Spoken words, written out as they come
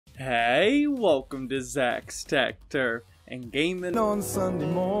Hey, welcome to Zach's Tech Turf and Gaming on Sunday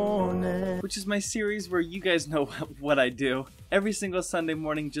morning, which is my series where you guys know what I do. Every single Sunday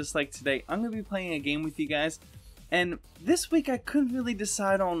morning, just like today, I'm going to be playing a game with you guys. And this week I couldn't really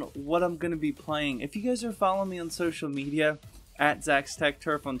decide on what I'm going to be playing. If you guys are following me on social media, at Zach's Tech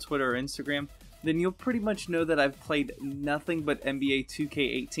Turf on Twitter or Instagram, then you'll pretty much know that I've played nothing but NBA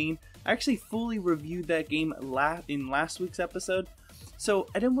 2K18. I actually fully reviewed that game in last week's episode. So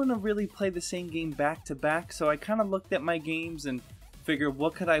I didn't want to really play the same game back to back, so I kind of looked at my games and figured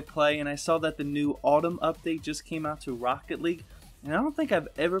what could I play, and I saw that the new autumn update just came out to Rocket League, and I don't think I've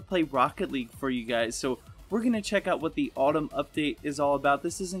ever played Rocket League for you guys, so we're going to check out what the autumn update is all about.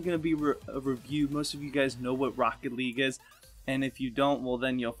 This isn't going to be a review. Most of you guys know what Rocket League is, and if you don't, well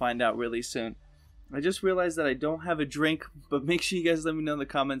then you'll find out really soon. I just realized that I don't have a drink, but make sure you guys let me know in the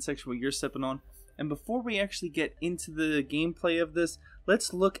comment section what you're sipping on. And before we actually get into the gameplay of this,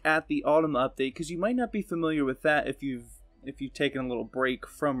 let's look at the autumn update, because you might not be familiar with that if you've taken a little break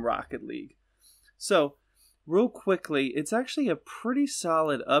from Rocket League. So, real quickly, it's actually a pretty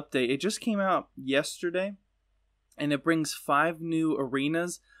solid update. It just came out yesterday, and it brings 5 new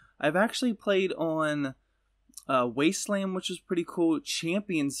arenas. I've actually played on Wasteland, which is pretty cool,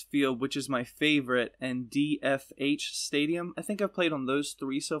 Champions Field, which is my favorite, and DFH Stadium. I think I've played on those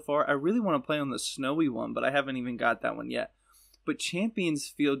 3 so far. I really want to play on the snowy one, but I haven't even got that one yet. But Champions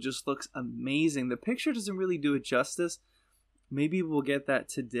Field just looks amazing. The picture doesn't really do it justice. Maybe we'll get that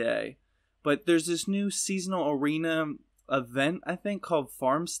today. But there's this new seasonal arena event, I think, called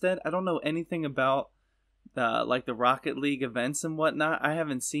Farmstead. I don't know anything about like the Rocket League events and whatnot. I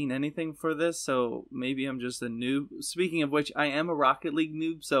haven't seen anything for this, so maybe I'm just a noob. Speaking of which, I am a Rocket League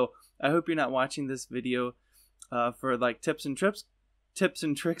noob, so I hope you're not watching this video for like tips and tricks,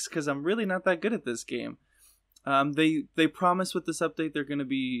 because I'm really not that good at this game. They promise with this update they're going to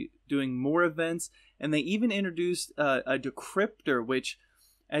be doing more events, and they even introduced a decryptor, which,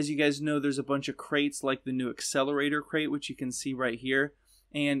 as you guys know, there's a bunch of crates like the new accelerator crate, which you can see right here.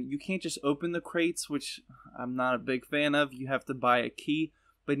 And you can't just open the crates, which I'm not a big fan of. You have to buy a key.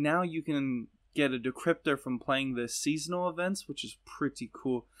 But now you can get a decryptor from playing the seasonal events, which is pretty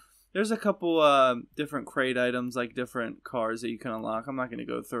cool. There's a couple different crate items, like different cars that you can unlock. I'm not going to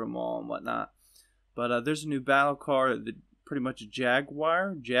go through them all and whatnot. But there's a new battle car, pretty much a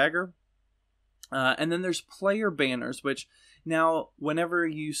Jagger. And then there's player banners, which now whenever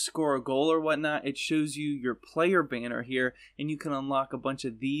you score a goal or whatnot, it shows you your player banner here, and you can unlock a bunch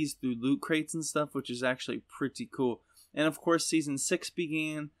of these through loot crates and stuff, which is actually pretty cool. And of course, Season 6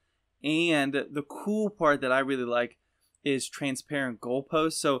 began, and the cool part that I really like is transparent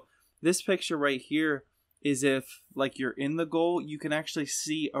goalposts. So this picture right here is if like you're in the goal, you can actually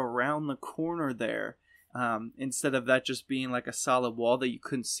see around the corner there. Instead of that just being like a solid wall that you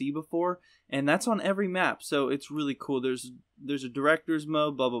couldn't see before, and that's on every map, so it's really cool. There's a director's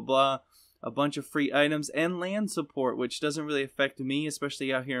mode, blah blah blah, a bunch of free items and land support, which doesn't really affect me,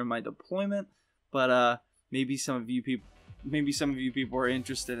 especially out here in my deployment, but maybe some of you people are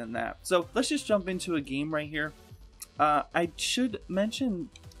interested in that. So let's just jump into a game right here. I should mention,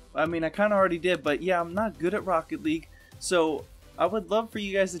 I mean I kind of already did, but yeah, I'm not good at Rocket League, so I would love for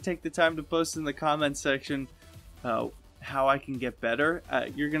you guys to take the time to post in the comment section how I can get better.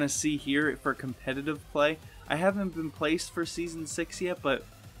 You're going to see here for competitive play. I haven't been placed for Season 6 yet, but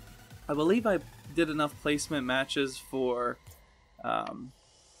I believe I did enough placement matches for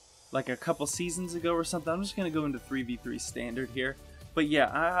like a couple seasons ago or something. I'm just going to go into 3v3 standard here. But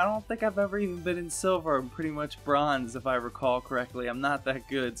yeah, I don't think I've ever even been in silver. I'm pretty much bronze if I recall correctly. I'm not that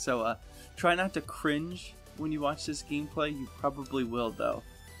good, so try not to cringe when you watch this gameplay. You probably will though.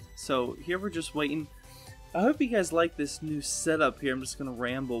 So here we're just waiting. I hope you guys like this new setup here. I'm just gonna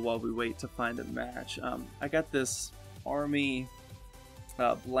ramble while we wait to find a match. I got this army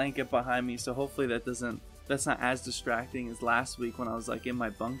blanket behind me, so hopefully that's not as distracting as last week when I was like in my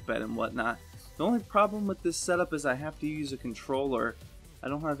bunk bed and whatnot. The only problem with this setup is I have to use a controller. I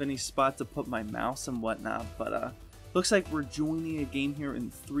don't have any spot to put my mouse and whatnot, but looks like we're joining a game here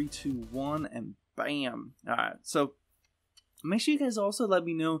in 3, 2, 1, and bam. Alright, so make sure you guys also let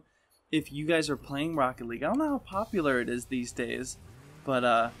me know if you guys are playing Rocket League. I don't know how popular it is these days, but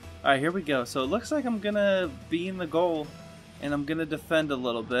alright, here we go. So it looks like I'm gonna be in the goal, and I'm gonna defend a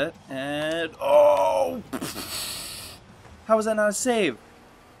little bit, and oh, how was that not a save?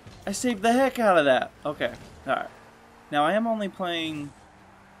 I saved the heck out of that. Okay, alright. Now I am only playing,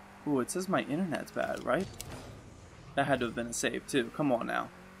 ooh, it says my internet's bad, right? That had to have been a save too. Come on now.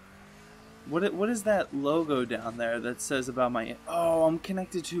 What is that logo down there that says about my... Oh, I'm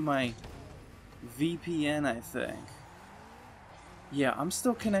connected to my VPN, I think. Yeah, I'm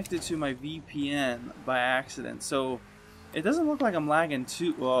still connected to my VPN by accident, so it doesn't look like I'm lagging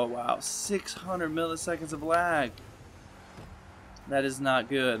too. Oh wow, 600 milliseconds of lag. That is not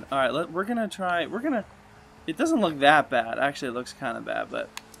good. All right, we're gonna try. It doesn't look that bad. Actually, it looks kind of bad, but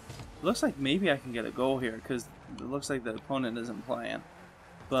it looks like maybe I can get a goal here because it looks like the opponent isn't playing.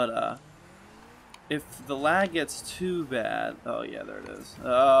 But if the lag gets too bad, oh yeah, there it is.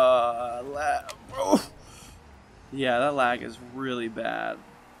 Lag. Oh. Yeah, that lag is really bad.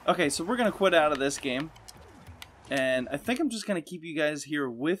 Okay, so we're gonna quit out of this game, and I think I'm just gonna keep you guys here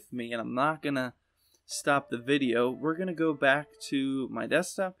with me, and I'm not gonna stop the video. We're gonna go back to my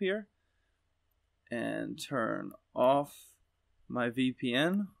desktop here and turn off my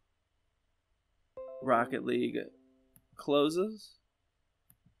VPN. Rocket League closes.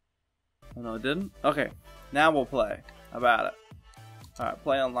 Oh no, it didn't? Okay, now we'll play. How about it? Alright,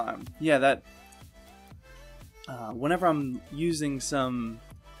 play online. Yeah, that whenever I'm using some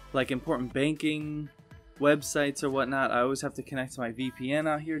like important banking websites or whatnot, I always have to connect to my VPN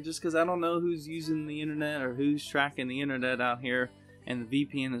out here just because I don't know who's using the internet or who's tracking the internet out here, and the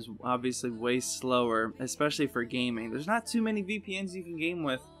VPN is obviously way slower, especially for gaming. There's not too many VPNs you can game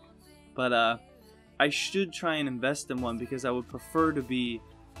with, but I should try and invest in one because I would prefer to be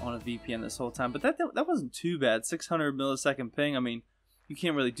on a VPN this whole time. But that wasn't too bad. 600 millisecond ping. I mean, you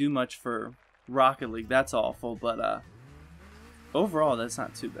can't really do much for Rocket League. That's awful, but overall that's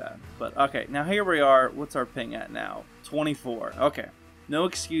not too bad. But okay, now here we are. What's our ping at now? 24. Okay, no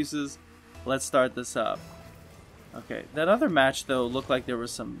excuses. Let's start this up. Okay, that other match though looked like there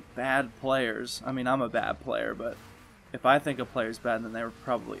was some bad players. I mean, I'm a bad player, but if I think a player's bad, then they were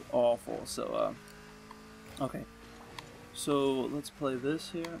probably awful. So okay, so let's play this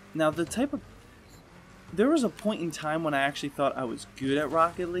here. Now there was a point in time when I actually thought I was good at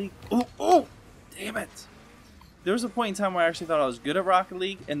Rocket League. Oh, damn it. There was a point in time where I actually thought I was good at Rocket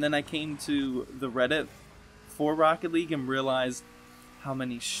League, and then I came to the Reddit for Rocket League and realized how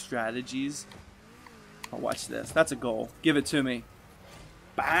many strategies. Oh, watch this. That's a goal. Give it to me.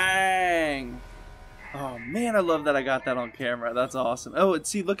 Bang! Oh, man, I love that I got that on camera. That's awesome. Oh, and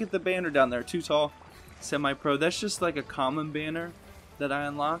see, look at the banner down there. Too tall. Semi-pro. That's just like a common banner that I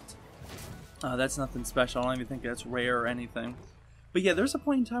unlocked. That's nothing special. I don't even think that's rare or anything. But yeah, there's a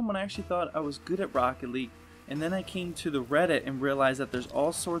point in time when I actually thought I was good at Rocket League, and then I came to the Reddit and realized that there's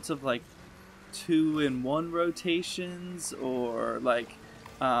all sorts of like 2-in-1 rotations, or like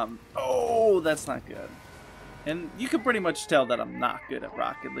oh, that's not good. And you can pretty much tell that I'm not good at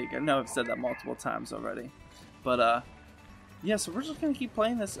Rocket League. I know I've said that multiple times already. But yeah, so we're just gonna keep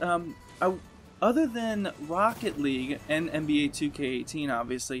playing this. Other than Rocket League and NBA 2K18,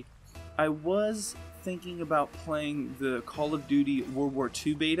 obviously, I was thinking about playing the Call of Duty World War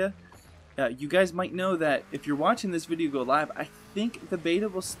II beta. You guys might know that if you're watching this video go live, I think the beta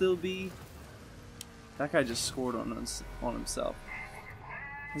will still be... That guy just scored on himself.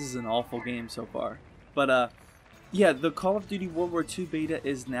 This is an awful game so far. But yeah, the Call of Duty World War II beta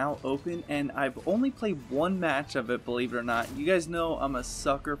is now open, and I've only played one match of it, believe it or not. You guys know I'm a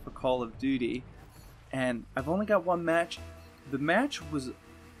sucker for Call of Duty, and I've only got one match. The match was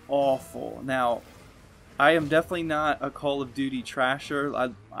awful. Now, I am definitely not a Call of Duty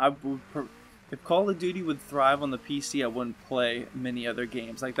trasher. If Call of Duty would thrive on the PC, I wouldn't play many other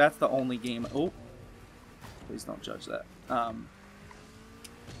games. Like, that's the only game. Oh, please don't judge that.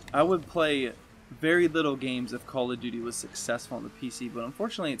 I would play very little games if Call of Duty was successful on the PC, but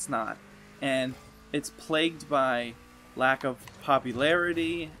unfortunately it's not. And it's plagued by lack of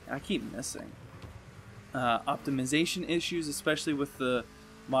popularity. I keep missing. Optimization issues, especially with the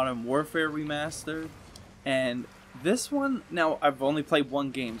Modern Warfare remastered. And this one, now I've only played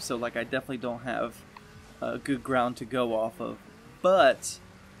one game, so like I definitely don't have a good ground to go off of. But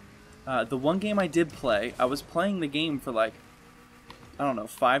the one game I did play, I was playing the game for like, I don't know,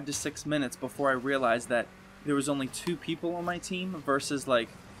 5 to 6 minutes before I realized that there was only 2 people on my team versus like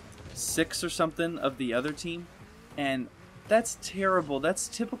 6 or something of the other team. And that's terrible. That's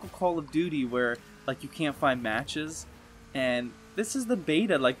typical Call of Duty where like you can't find matches. And this is the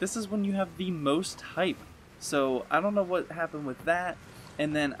beta. Like, this is when you have the most hype. So I don't know what happened with that.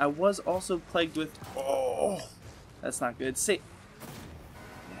 And then I was also plagued with, oh, that's not good. It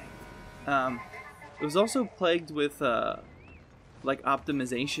was also plagued with like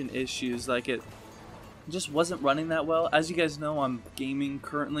optimization issues. Like, it just wasn't running that well. As you guys know, I'm gaming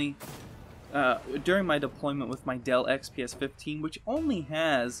currently during my deployment with my Dell XPS 15, which only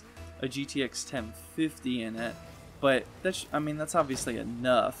has a GTX 1050 in it. But that's, I mean, that's obviously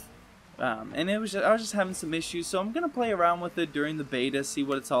enough. And I was just having some issues, so I'm gonna play around with it during the beta, see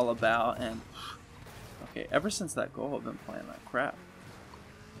what it's all about. And Okay, ever since that goal, I've been playing like crap.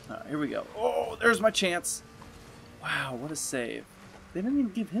 Alright, here we go. Oh, there's my chance. Wow, what a save. They didn't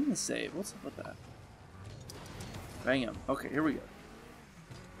even give him the save. What's up with that? Bang him. Okay, here we go.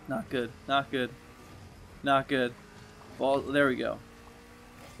 Not good. Not good. Not good. Ball. There we go.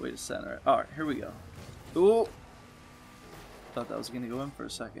 Way to center it. Alright, here we go. Ooh. Thought that was going to go in for a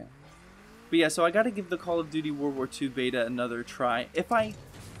second. But yeah, so I got to give the Call of Duty World War II beta another try. If I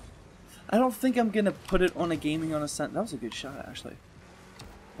don't think I'm going to put it on a gaming on a Sunday. That was a good shot, actually.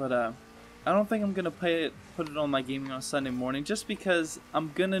 But, I don't think I'm going to put it on my gaming on a Sunday morning, just because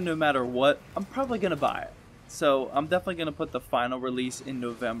I'm going to, no matter what, I'm probably going to buy it. So, I'm definitely going to put the final release in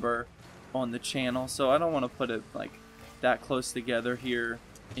November on the channel. So, I don't want to put it, like, that close together here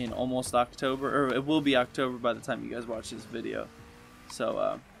in almost October. Or, it will be October by the time you guys watch this video.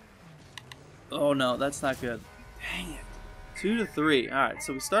 So, oh no, that's not good. Dang it. 2-3. Alright,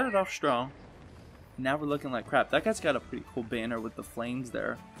 so we started off strong. Now we're looking like crap. That guy's got a pretty cool banner with the flames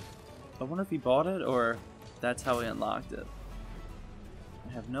there. I wonder if he bought it or that's how he unlocked it.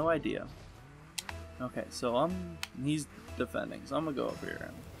 I have no idea. Okay, so he's defending, so I'm gonna go up here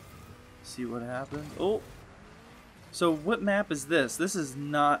and see what happens. Oh! So what map is this? This is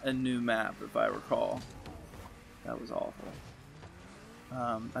not a new map, if I recall. That was awful.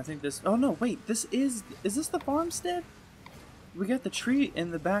 I think this... Oh no, wait, this is this the farmstead? We got the tree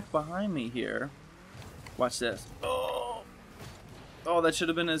in the back behind me here. Watch this. Oh! Oh, that should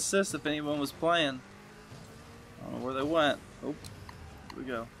have been an assist if anyone was playing. I don't know where they went. Oh, here we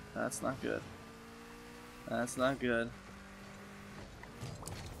go. That's not good. That's not good.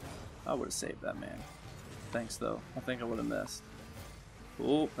 I would have saved that, man. Thanks, though. I think I would have missed.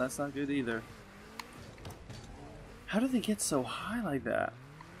 Oh, that's not good either. How did they get so high like that?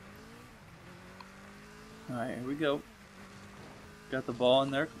 Alright, here we go. Got the ball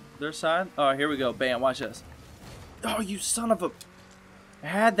on their side. Oh, here we go. Bam, watch this. Oh, you son of a... I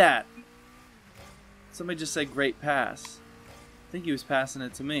had that. Somebody just said great pass. I think he was passing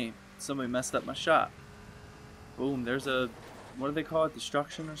it to me. Somebody messed up my shot. Boom, there's a... What do they call it?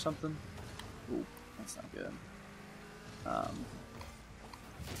 Destruction or something? Ooh, that's not good.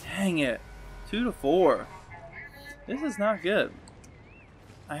 Dang it. 2-4. This is not good.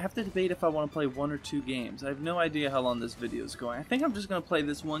 I have to debate if I want to play 1 or 2 games. I have no idea how long this video is going. I think I'm just going to play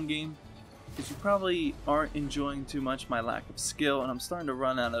this one game, because you probably aren't enjoying too much my lack of skill, and I'm starting to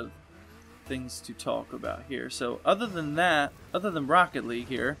run out of things to talk about here. So other than that, other than Rocket League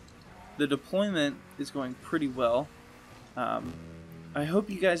here, the deployment is going pretty well. I hope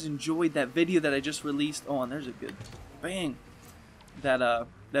you guys enjoyed that video that I just released on... There's a good... Bang! That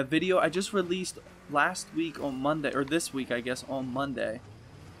video I just released last week on Monday, or this week I guess on Monday.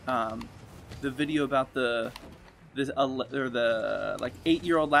 The video about the like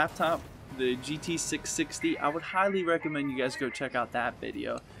 8-year-old laptop, the GT 660. I would highly recommend you guys go check out that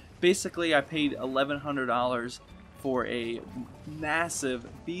video. Basically, I paid $1,100 for a massive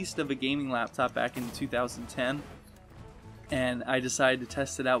beast of a gaming laptop back in 2010, and I decided to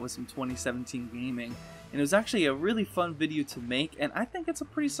test it out with some 2017 gaming. And it was actually a really fun video to make, and I think it's a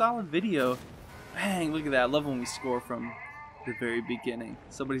pretty solid video. Bang, look at that. I love when we score from the very beginning.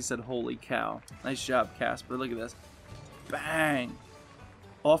 Somebody said, holy cow. Nice job, Casper. Look at this. Bang.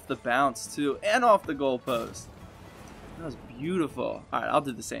 Off the bounce, too, and off the goalpost. That was beautiful. Alright, I'll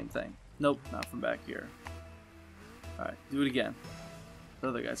do the same thing. Nope, not from back here. Alright, do it again. The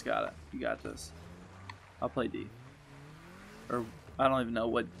other guy's got it. You got this. I'll play D. Or, I don't even know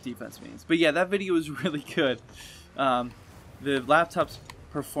what defense means. But yeah, that video was really good. The laptops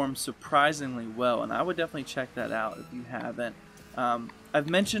performed surprisingly well, and I would definitely check that out if you haven't. I've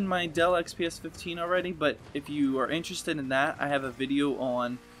mentioned my Dell XPS 15 already, but if you are interested in that, I have a video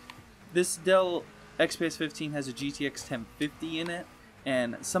on this. Dell XPS 15 has a GTX 1050 in it,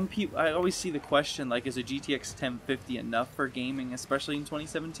 and some people, I always see the question, like, is a GTX 1050 enough for gaming, especially in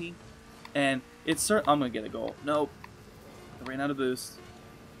 2017? And it's I'm gonna get a goal. Nope, I ran out of boost.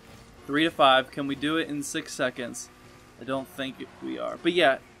 3-5. Can we do it in 6 seconds? I don't think we are. But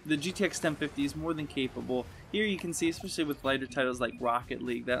yeah, the GTX 1050 is more than capable. Here you can see, especially with lighter titles like Rocket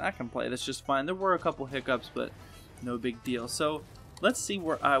League, that I can play. That's just fine. There were a couple hiccups, but no big deal. So let's see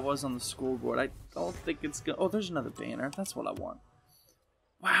where I was on the scoreboard. I don't think it's good. Oh, there's another banner. That's what I want.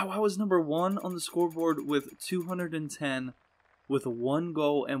 Wow, I was number 1 on the scoreboard with 210 with 1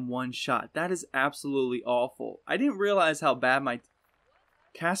 goal and 1 shot. That is absolutely awful. I didn't realize how bad my...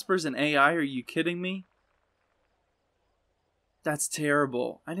 Casper's an AI, are you kidding me? That's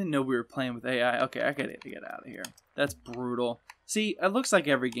terrible. I didn't know we were playing with AI. Okay, I gotta get out of here. That's brutal. See, it looks like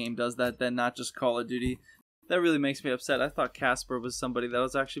every game does that then, not just Call of Duty. That really makes me upset. I thought Casper was somebody that I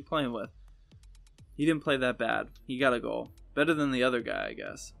was actually playing with. He didn't play that bad. He got a goal. Better than the other guy, I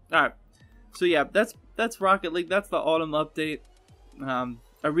guess. Alright. So yeah, that's Rocket League. That's the autumn update.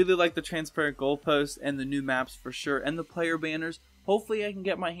 I really like the transparent goalposts and the new maps for sure, and the player banners. Hopefully I can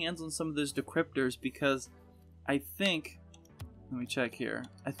get my hands on some of those decryptors, because I think, let me check here,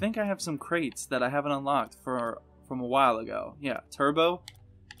 I think I have some crates that I haven't unlocked from a while ago. Yeah, Turbo,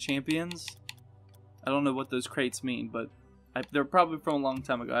 Champions. I don't know what those crates mean, but they're probably from a long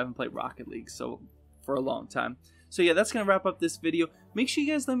time ago. I haven't played Rocket League for a long time. So yeah, that's going to wrap up this video. Make sure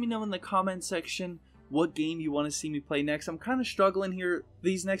you guys let me know in the comment section what game you want to see me play next. I'm kind of struggling here.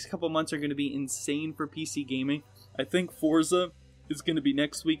 These next couple months are going to be insane for PC gaming. I think Forza is going to be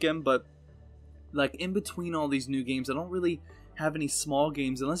next weekend, but like in between all these new games, I don't really have any small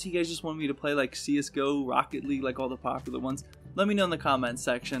games unless you guys just want me to play like CSGO, Rocket League, like all the popular ones. Let me know in the comments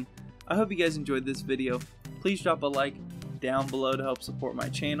section. I hope you guys enjoyed this video. Please drop a like down below to help support my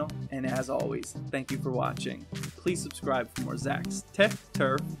channel, and as always, thank you for watching. Please subscribe for more Zach's Tech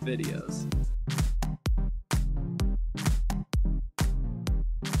Turf videos.